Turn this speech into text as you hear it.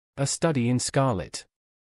A Study in Scarlet.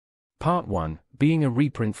 Part 1, being a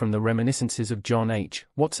reprint from the Reminiscences of John H.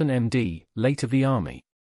 Watson MD, late of the Army.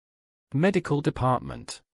 Medical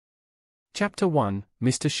Department. Chapter 1,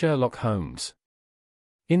 Mr. Sherlock Holmes.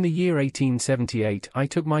 In the year 1878 I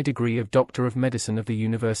took my degree of Doctor of Medicine of the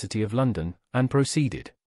University of London, and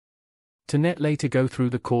proceeded to later go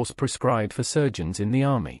through the course prescribed for surgeons in the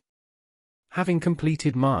Army. Having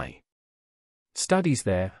completed my studies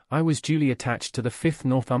there, I was duly attached to the 5th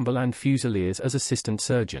Northumberland Fusiliers as assistant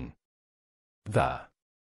surgeon. The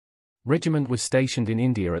regiment was stationed in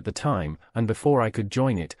India at the time, and before I could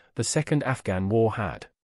join it, the Second Afghan War had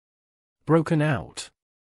broken out.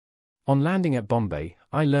 On landing at Bombay,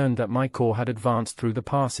 I learned that my corps had advanced through the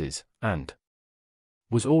passes, and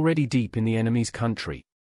was already deep in the enemy's country.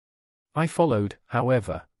 I followed,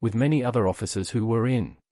 however, with many other officers who were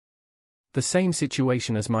in the same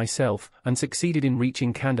situation as myself, and succeeded in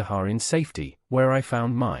reaching Kandahar in safety, where I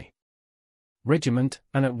found my regiment,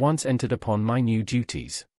 and at once entered upon my new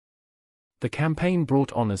duties. The campaign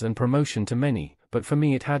brought honors and promotion to many, but for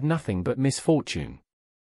me it had nothing but misfortune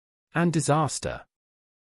and disaster.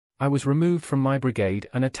 I was removed from my brigade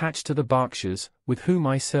and attached to the Berkshires, with whom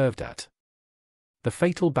I served at the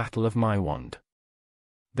fatal Battle of Maiwand.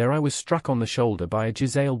 There I was struck on the shoulder by a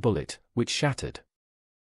Jezail bullet, which shattered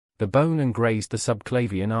the bone and grazed the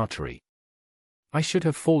subclavian artery. I should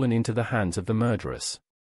have fallen into the hands of the murderous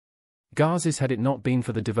Ghazis had it not been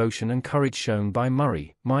for the devotion and courage shown by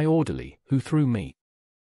Murray, my orderly, who threw me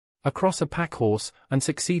across a pack horse, and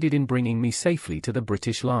succeeded in bringing me safely to the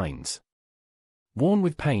British lines. Worn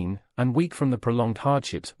with pain, and weak from the prolonged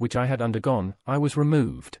hardships which I had undergone, I was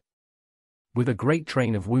removed, with a great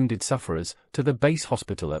train of wounded sufferers, to the base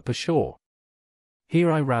hospital at Peshawar.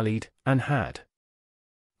 Here I rallied, and had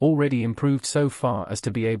already improved so far as to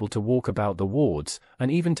be able to walk about the wards, and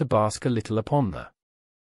even to bask a little upon the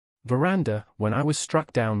veranda, when I was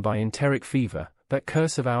struck down by enteric fever, that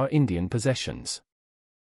curse of our Indian possessions.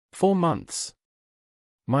 4 months.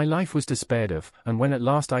 My life was despaired of, and when at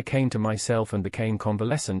last I came to myself and became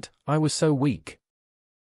convalescent, I was so weak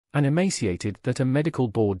and emaciated that a medical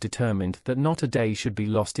board determined that not a day should be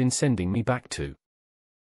lost in sending me back to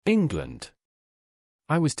England.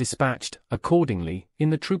 I was dispatched, accordingly, in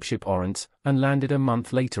the troopship Orange, and landed a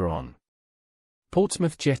month later on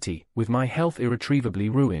Portsmouth jetty, with my health irretrievably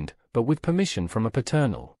ruined, but with permission from a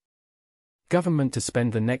paternal government to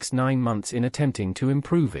spend the next 9 months in attempting to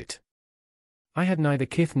improve it. I had neither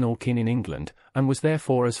kith nor kin in England, and was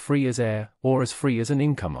therefore as free as air, or as free as an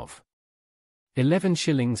income of 11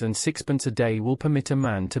 shillings and 6pence a day will permit a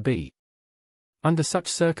man to be. Under such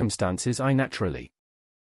circumstances I naturally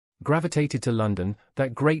gravitated to London,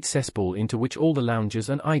 that great cesspool into which all the loungers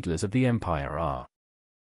and idlers of the empire are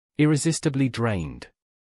irresistibly drained.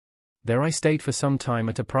 There I stayed for some time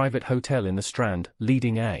at a private hotel in the Strand,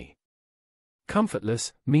 leading a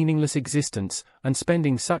comfortless, meaningless existence, and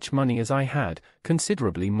spending such money as I had,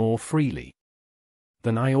 considerably more freely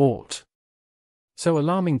than I ought. So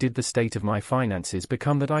alarming did the state of my finances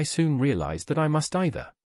become that I soon realized that I must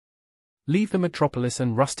either leave the metropolis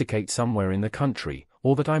and rusticate somewhere in the country,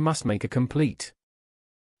 or that I must make a complete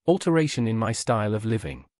alteration in my style of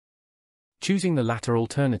living. Choosing the latter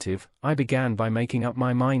alternative, I began by making up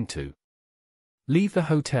my mind to leave the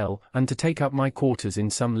hotel, and to take up my quarters in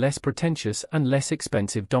some less pretentious and less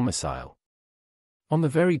expensive domicile. On the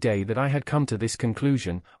very day that I had come to this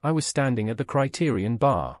conclusion, I was standing at the Criterion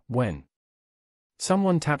bar, when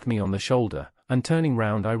someone tapped me on the shoulder, and turning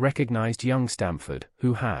round I recognized young Stamford,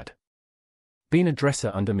 who had been a dresser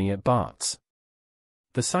under me at Bart's.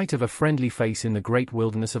 The sight of a friendly face in the great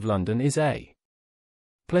wilderness of London is a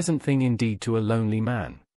pleasant thing indeed to a lonely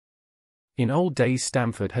man. In old days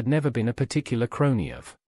Stamford had never been a particular crony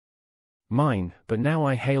of mine, but now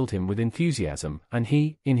I hailed him with enthusiasm, and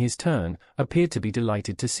he, in his turn, appeared to be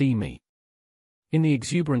delighted to see me. In the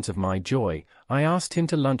exuberance of my joy, I asked him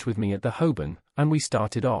to lunch with me at the Holborn, and we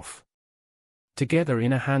started off together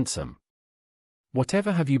in a hansom.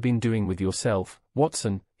 "Whatever have you been doing with yourself,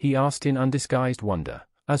 Watson?" he asked in undisguised wonder,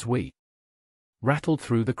 as we rattled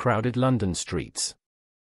through the crowded London streets.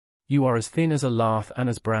 "You are as thin as a lath and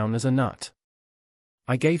as brown as a nut."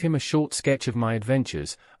 I gave him a short sketch of my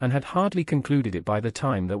adventures, and had hardly concluded it by the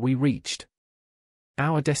time that we reached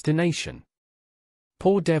our destination.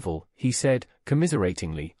 "Poor devil," he said,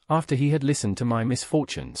 commiseratingly, after he had listened to my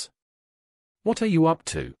misfortunes. "What are you up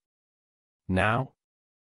to now?"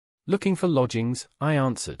 "Looking for lodgings," I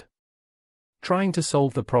answered. "Trying to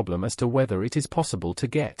solve the problem as to whether it is possible to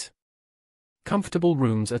get comfortable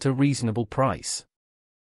rooms at a reasonable price."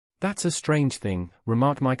 "That's a strange thing,"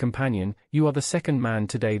 remarked my companion. "You are the second man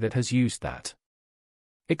today that has used that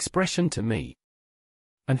expression to me.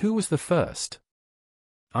 And who was the first?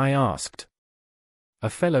 I asked. A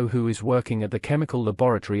fellow who is working at the chemical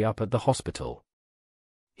laboratory up at the hospital.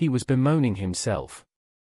 He was bemoaning himself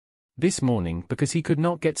this morning because he could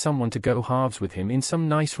not get someone to go halves with him in some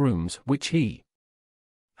nice rooms which he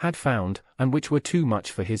had found, and which were too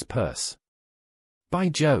much for his purse. By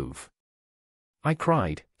Jove! I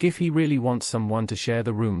cried, if he really wants someone to share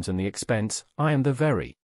the rooms and the expense, I am the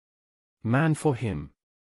very man for him.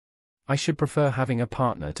 I should prefer having a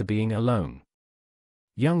partner to being alone.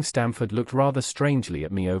 Young Stamford looked rather strangely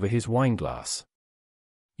at me over his wineglass.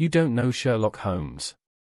 You don't know Sherlock Holmes.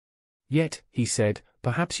 Yet, he said,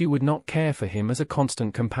 perhaps you would not care for him as a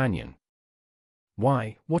constant companion.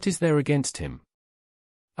 Why, what is there against him?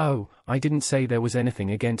 Oh, I didn't say there was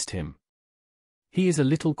anything against him. He is a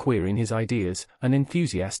little queer in his ideas, an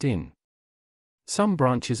enthusiast in some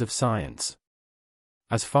branches of science.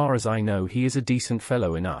 As far as I know, he is a decent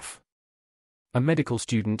fellow enough. A medical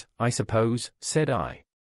student, I suppose, said I.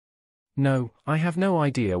 No, I have no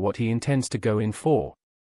idea what he intends to go in for.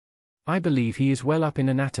 I believe he is well up in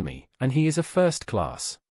anatomy, and he is a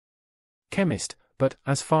first-class chemist, but,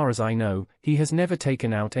 as far as I know, he has never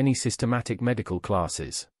taken out any systematic medical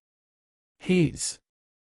classes. His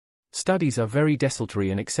studies are very desultory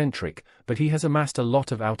and eccentric, but he has amassed a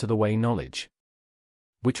lot of out-of-the-way knowledge,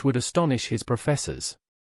 which would astonish his professors.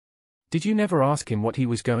 Did you never ask him what he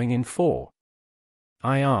was going in for?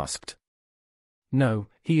 I asked. No,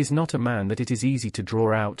 he is not a man that it is easy to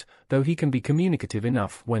draw out, though he can be communicative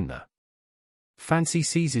enough when the fancy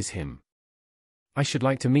seizes him. I should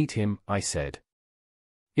like to meet him, I said.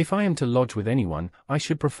 If I am to lodge with anyone, I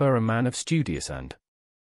should prefer a man of studious and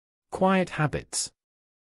quiet habits.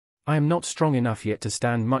 I am not strong enough yet to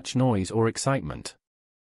stand much noise or excitement.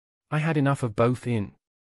 I had enough of both in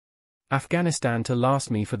Afghanistan to last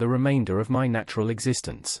me for the remainder of my natural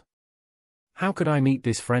existence. How could I meet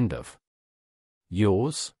this friend of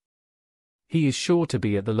yours? He is sure to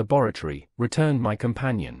be at the laboratory, returned my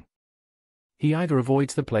companion. He either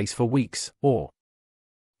avoids the place for weeks, or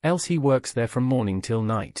else he works there from morning till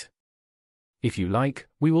night. If you like,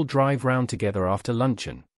 we will drive round together after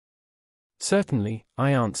luncheon. Certainly,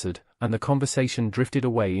 I answered, and the conversation drifted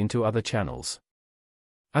away into other channels.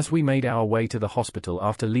 As we made our way to the hospital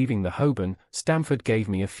after leaving the Holborn, Stamford gave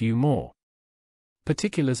me a few more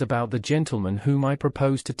particulars about the gentleman whom I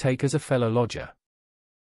proposed to take as a fellow lodger.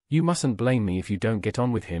 You mustn't blame me if you don't get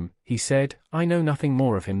on with him, he said. I know nothing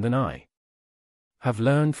more of him than I have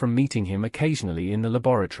learned from meeting him occasionally in the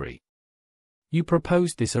laboratory. You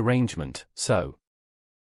proposed this arrangement, so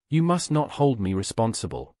you must not hold me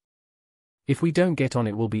responsible. If we don't get on,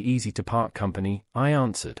 it will be easy to part company, I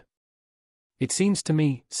answered. It seems to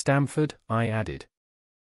me, Stamford, I added,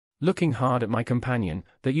 looking hard at my companion,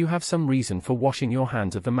 that you have some reason for washing your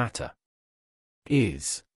hands of the matter.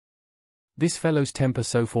 Is this fellow's temper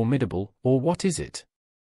so formidable, or what is it?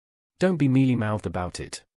 Don't be mealy-mouthed about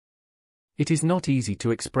it. It is not easy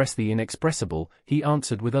to express the inexpressible, he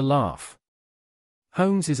answered with a laugh.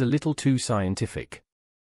 Holmes is a little too scientific.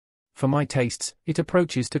 For my tastes, it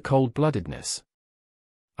approaches to cold-bloodedness.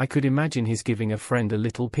 I could imagine his giving a friend a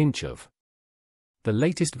little pinch of the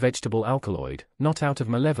latest vegetable alkaloid, not out of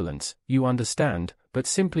malevolence, you understand, but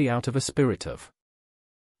simply out of a spirit of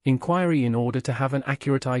inquiry in order to have an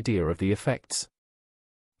accurate idea of the effects.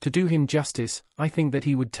 To do him justice, I think that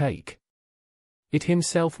he would take it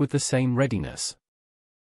himself with the same readiness.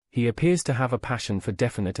 He appears to have a passion for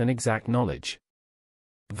definite and exact knowledge.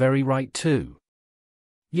 Very right too.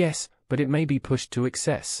 Yes, but it may be pushed to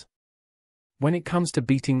excess when it comes to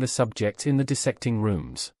beating the subjects in the dissecting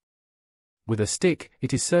rooms. With a stick,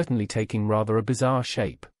 it is certainly taking rather a bizarre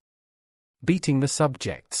shape. Beating the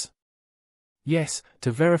subjects. Yes,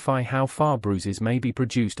 to verify how far bruises may be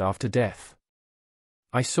produced after death.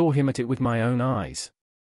 I saw him at it with my own eyes.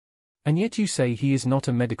 And yet you say he is not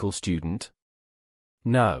a medical student?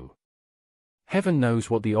 No. Heaven knows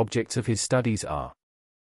what the objects of his studies are.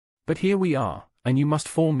 But here we are, and you must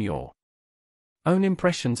form your own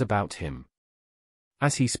impressions about him.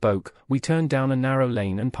 As he spoke, we turned down a narrow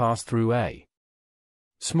lane and passed through a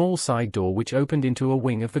small side door which opened into a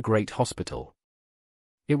wing of the great hospital.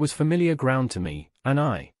 It was familiar ground to me, and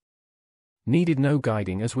I needed no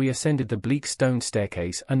guiding as we ascended the bleak stone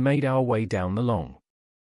staircase and made our way down the long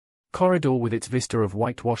corridor with its vista of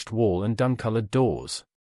whitewashed wall and dun-colored doors.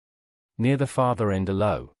 Near the farther end a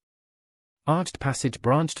low arched passage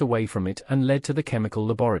branched away from it and led to the chemical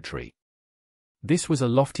laboratory. This was a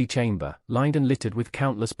lofty chamber, lined and littered with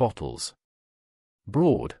countless bottles.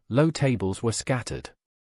 Broad, low tables were scattered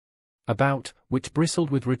about, which bristled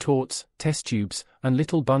with retorts, test tubes, and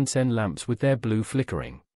little Bunsen lamps with their blue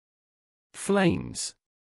flickering flames.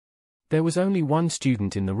 There was only one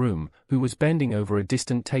student in the room, who was bending over a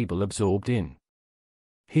distant table absorbed in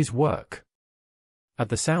his work. At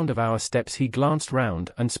the sound of our steps he glanced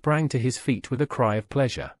round and sprang to his feet with a cry of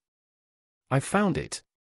pleasure. "I found it!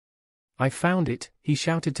 I found it," he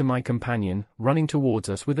shouted to my companion, running towards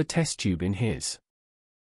us with a test tube in his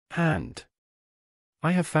hand.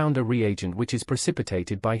 "I have found a reagent which is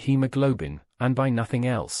precipitated by hemoglobin, and by nothing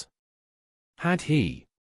else." Had he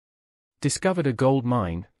discovered a gold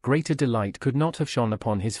mine, greater delight could not have shone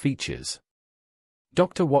upon his features.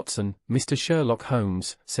 "Dr. Watson, Mr. Sherlock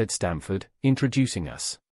Holmes," said Stamford, introducing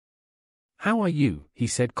us. "How are you?" he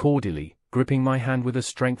said cordially, gripping my hand with a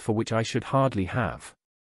strength for which I should hardly have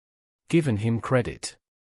given him credit.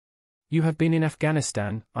 "You have been in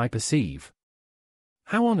Afghanistan, I perceive."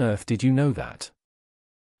 "How on earth did you know that?"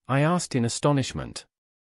 I asked in astonishment.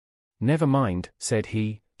 "Never mind," said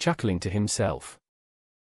he, chuckling to himself.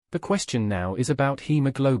 "The question now is about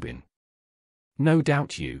hemoglobin. No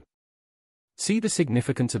doubt you see the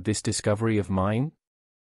significance of this discovery of mine?"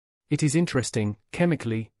 "It is interesting,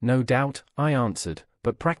 chemically, no doubt," I answered,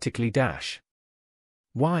 "but practically dash.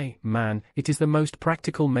 Why, man, it is the most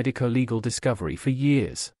practical medico-legal discovery for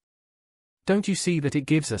years. Don't you see that it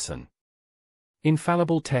gives us an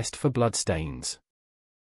infallible test for blood stains?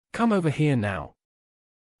 Come over here now."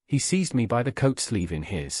 He seized me by the coat sleeve in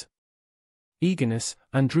his eagerness,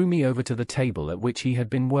 and drew me over to the table at which he had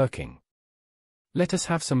been working. "Let us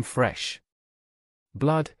have some fresh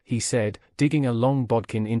blood," he said, digging a long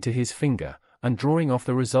bodkin into his finger, and drawing off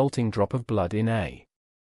the resulting drop of blood in a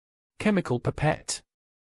chemical pipette.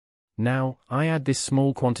 "Now, I add this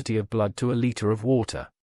small quantity of blood to a liter of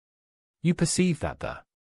water. You perceive that the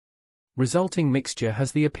resulting mixture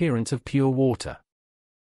has the appearance of pure water.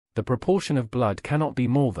 The proportion of blood cannot be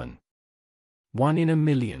more than 1 in a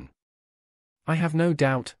million. I have no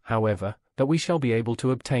doubt, however, that we shall be able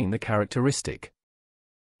to obtain the characteristic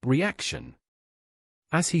reaction."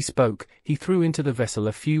 As he spoke, he threw into the vessel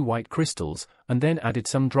a few white crystals, and then added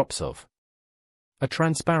some drops of a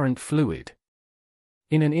transparent fluid.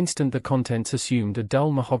 In an instant the contents assumed a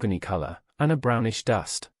dull mahogany color, and a brownish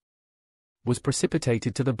dust was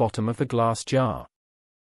precipitated to the bottom of the glass jar.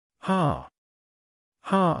 "Ha!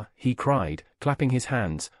 Ha!" he cried, clapping his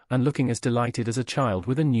hands, and looking as delighted as a child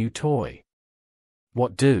with a new toy.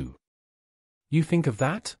 "What do you think of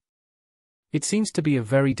that?" "It seems to be a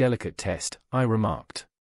very delicate test," I remarked.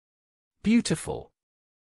 "Beautiful.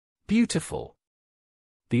 Beautiful."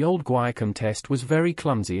 The old guaiacum test was very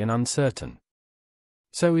clumsy and uncertain.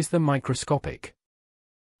 So is the microscopic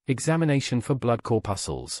examination for blood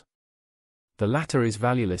corpuscles. The latter is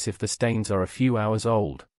valueless if the stains are a few hours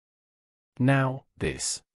old. Now,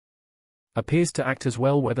 this appears to act as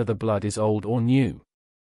well whether the blood is old or new.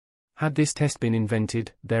 Had this test been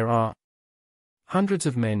invented, there are hundreds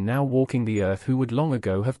of men now walking the earth who would long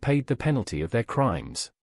ago have paid the penalty of their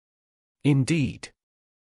crimes. "Indeed,"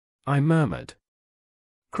 I murmured.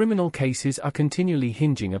 "Criminal cases are continually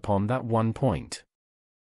hinging upon that one point.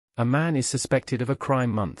 A man is suspected of a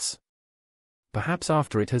crime months, perhaps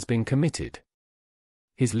after it has been committed.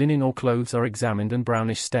 His linen or clothes are examined and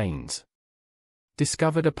brownish stains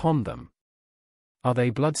discovered upon them. Are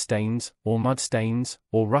they blood stains, or mud stains,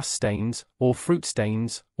 or rust stains, or fruit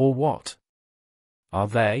stains, or what are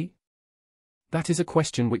they? That is a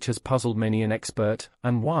question which has puzzled many an expert,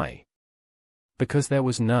 and why? Because there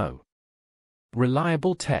was no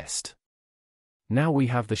reliable test. Now we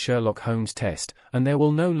have the Sherlock Holmes test, and there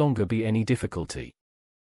will no longer be any difficulty."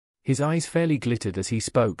 His eyes fairly glittered as he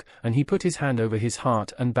spoke, and he put his hand over his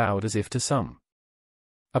heart and bowed as if to some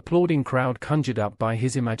applauding crowd conjured up by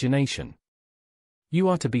his imagination. "You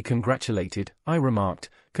are to be congratulated," I remarked,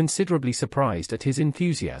 considerably surprised at his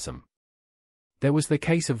enthusiasm. "There was the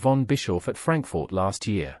case of von Bischoff at Frankfurt last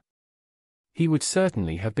year. He would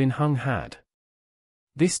certainly have been hung had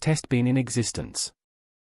this test been in existence.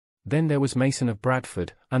 Then there was Mason of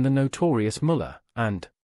Bradford, and the notorious Muller, and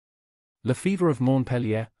Lefevre of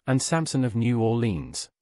Montpellier, and Sampson of New Orleans.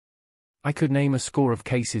 I could name a score of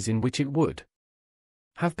cases in which it would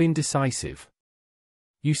have been decisive."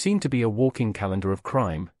 "You seem to be a walking calendar of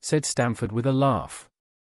crime," said Stamford with a laugh.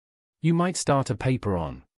 "You might start a paper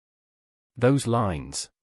on those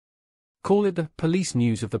lines. Call it the Police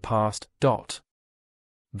News of the Past.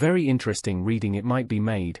 Very interesting reading it might be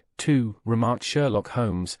made, too," remarked Sherlock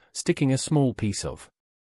Holmes, sticking a small piece of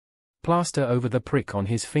plaster over the prick on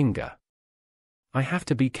his finger. "I have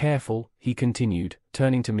to be careful," he continued,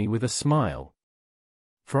 turning to me with a smile,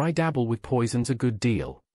 "for I dabble with poisons a good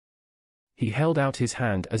deal." He held out his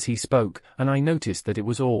hand as he spoke, and I noticed that it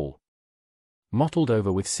was all mottled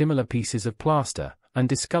over with similar pieces of plaster, and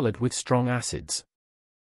discolored with strong acids.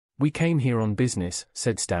 "We came here on business,"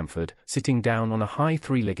 said Stamford, sitting down on a high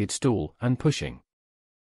three-legged stool, and pushing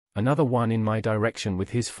another one in my direction with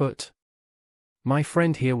his foot. "My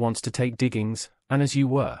friend here wants to take diggings, and as you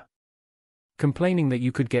were complaining that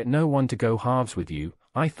you could get no one to go halves with you,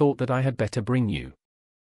 I thought that I had better bring you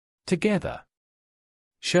together."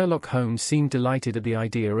 Sherlock Holmes seemed delighted at the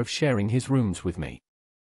idea of sharing his rooms with me.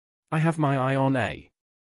 "I have my eye on a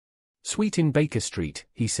suite in Baker Street,"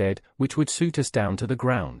 he said, "which would suit us down to the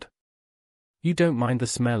ground. You don't mind the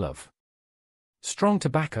smell of strong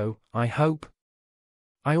tobacco, I hope?"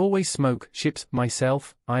 "I always smoke ships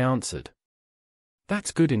myself," I answered.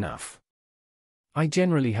 "That's good enough. I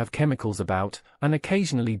generally have chemicals about, and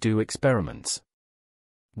occasionally do experiments."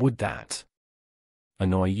 "Would that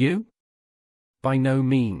annoy you?" "By no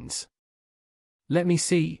means. Let me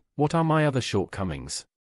see, what are my other shortcomings?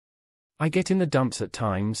 I get in the dumps at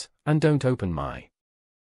times, and don't open my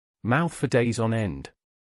mouth for days on end.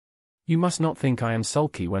 You must not think I am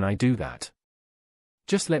sulky when I do that.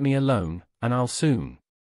 Just let me alone, and I'll soon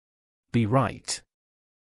be right.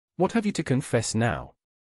 What have you to confess now?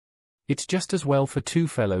 It's just as well for two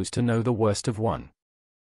fellows to know the worst of one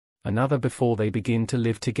another before they begin to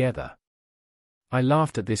live together." I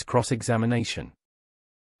laughed at this cross-examination.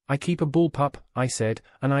 "I keep a bullpup," I said,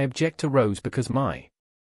 "and I object to Rose because my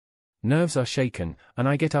nerves are shaken, and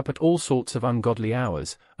I get up at all sorts of ungodly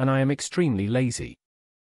hours, and I am extremely lazy.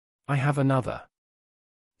 I have another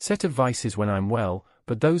set of vices when I'm well,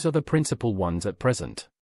 but those are the principal ones at present."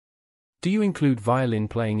 "Do you include violin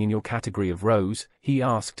playing in your category of Rose?" he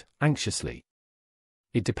asked, anxiously.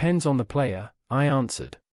 "It depends on the player," I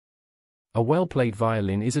answered. "A well-played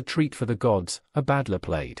violin is a treat for the gods, a badly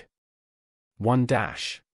played one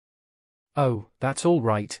dash." "Oh, that's all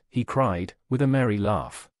right," he cried, with a merry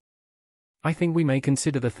laugh. "I think we may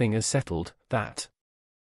consider the thing as settled, that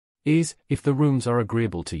is, if the rooms are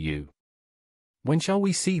agreeable to you. When shall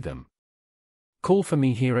we see them?" "Call for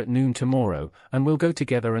me here at noon tomorrow, and we'll go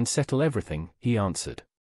together and settle everything," he answered.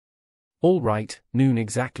 "All right, noon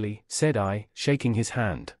exactly," said I, shaking his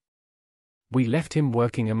hand. We left him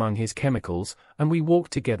working among his chemicals, and we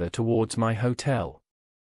walked together towards my hotel.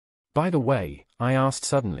 "By the way," I asked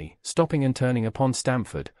suddenly, stopping and turning upon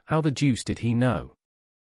Stamford, "how the deuce did he know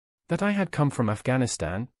that I had come from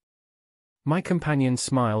Afghanistan?" My companion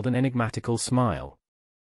smiled an enigmatical smile.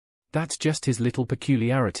 "That's just his little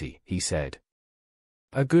peculiarity," he said.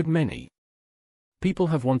 "A good many people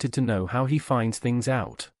have wanted to know how he finds things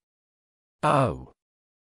out." "Oh.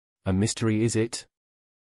 A mystery, is it?"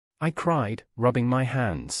 I cried, rubbing my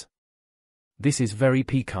hands. "This is very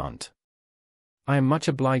piquant. I am much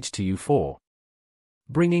obliged to you for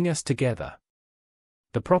bringing us together.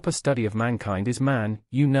 The proper study of mankind is man,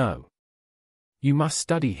 you know." "You must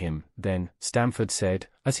study him, then," Stamford said,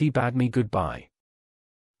 as he bade me goodbye.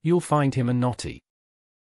 "You'll find him a knotty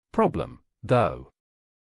problem, though.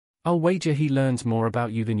 I'll wager he learns more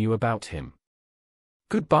about you than you about him.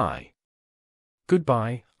 Goodbye."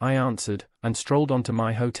 "Goodbye," I answered, and strolled on to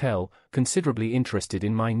my hotel, considerably interested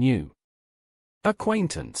in my new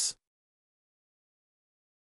acquaintance.